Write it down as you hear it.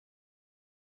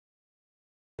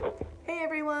Hey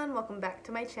everyone, welcome back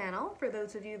to my channel. For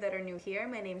those of you that are new here,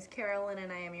 my name is Carolyn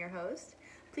and I am your host.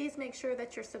 Please make sure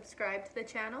that you're subscribed to the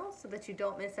channel so that you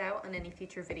don't miss out on any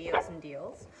future videos and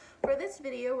deals. For this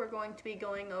video, we're going to be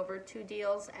going over two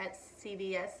deals at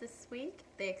CVS this week.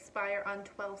 They expire on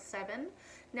 12/7.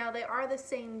 Now they are the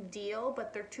same deal,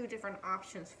 but they're two different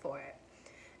options for it.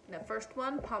 The first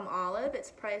one, Palmolive,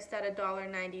 it's priced at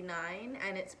 $1.99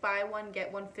 and it's buy one,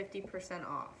 get one 50%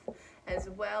 off. As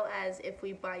well as if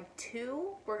we buy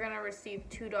two, we're going to receive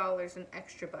 $2 in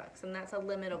extra bucks, and that's a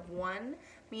limit of one,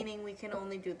 meaning we can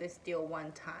only do this deal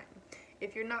one time.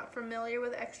 If you're not familiar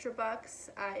with extra bucks,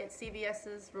 it's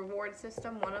CVS's reward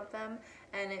system, one of them,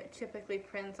 and it typically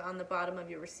prints on the bottom of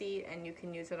your receipt and you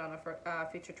can use it on a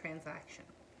future transaction.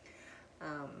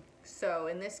 So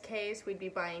in this case, we'd be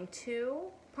buying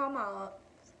two Palmolive,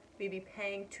 we'd be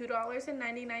paying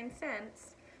 $2.99,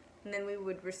 and then we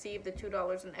would receive the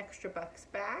 $2 in extra bucks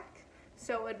back.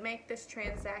 So it would make this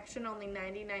transaction only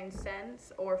 99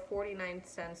 cents or 49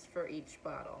 cents for each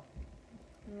bottle.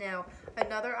 Now,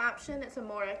 another option, it's a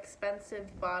more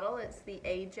expensive bottle, it's the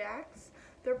Ajax.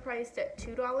 They're priced at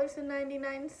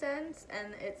 $2.99,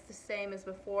 and it's the same as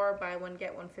before, buy one,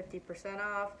 get one 50%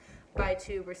 off. Buy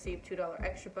two, receive $2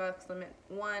 extra bucks, limit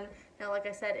one. Now, like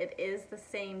I said, it is the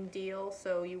same deal,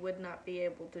 so you would not be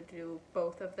able to do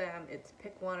both of them. It's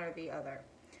pick one or the other.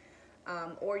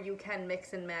 Or you can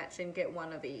mix and match and get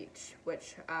one of each,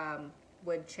 which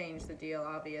would change the deal,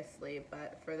 obviously,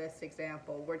 but for this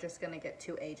example, we're just going to get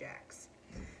two Ajax.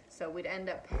 So we'd end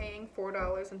up paying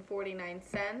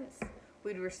 $4.49.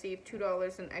 We'd receive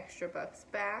 $2 in extra bucks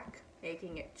back,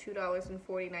 making it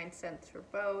 $2.49 for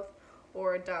both,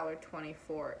 or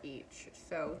 $1.24 each.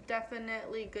 So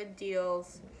definitely good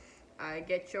deals.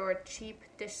 Get your cheap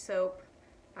dish soap.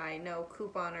 I know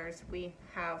couponers, we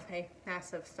have a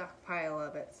massive stockpile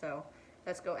of it, so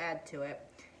let's go add to it.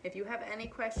 If you have any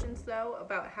questions though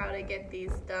about how to get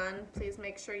these done, please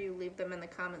make sure you leave them in the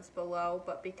comments below,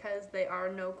 but because they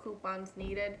are no coupons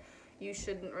needed, you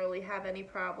shouldn't really have any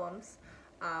problems.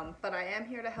 But I am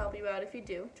here to help you out if you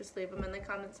do. Just leave them in the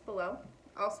comments below.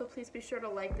 Also, please be sure to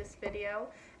like this video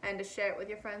and to share it with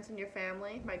your friends and your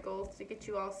family. My goal is to get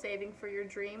you all saving for your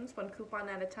dreams, one coupon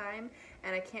at a time,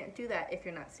 and I can't do that if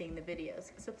you're not seeing the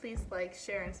videos. So please like,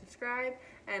 share, and subscribe,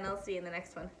 and I'll see you in the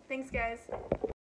next one. Thanks, guys.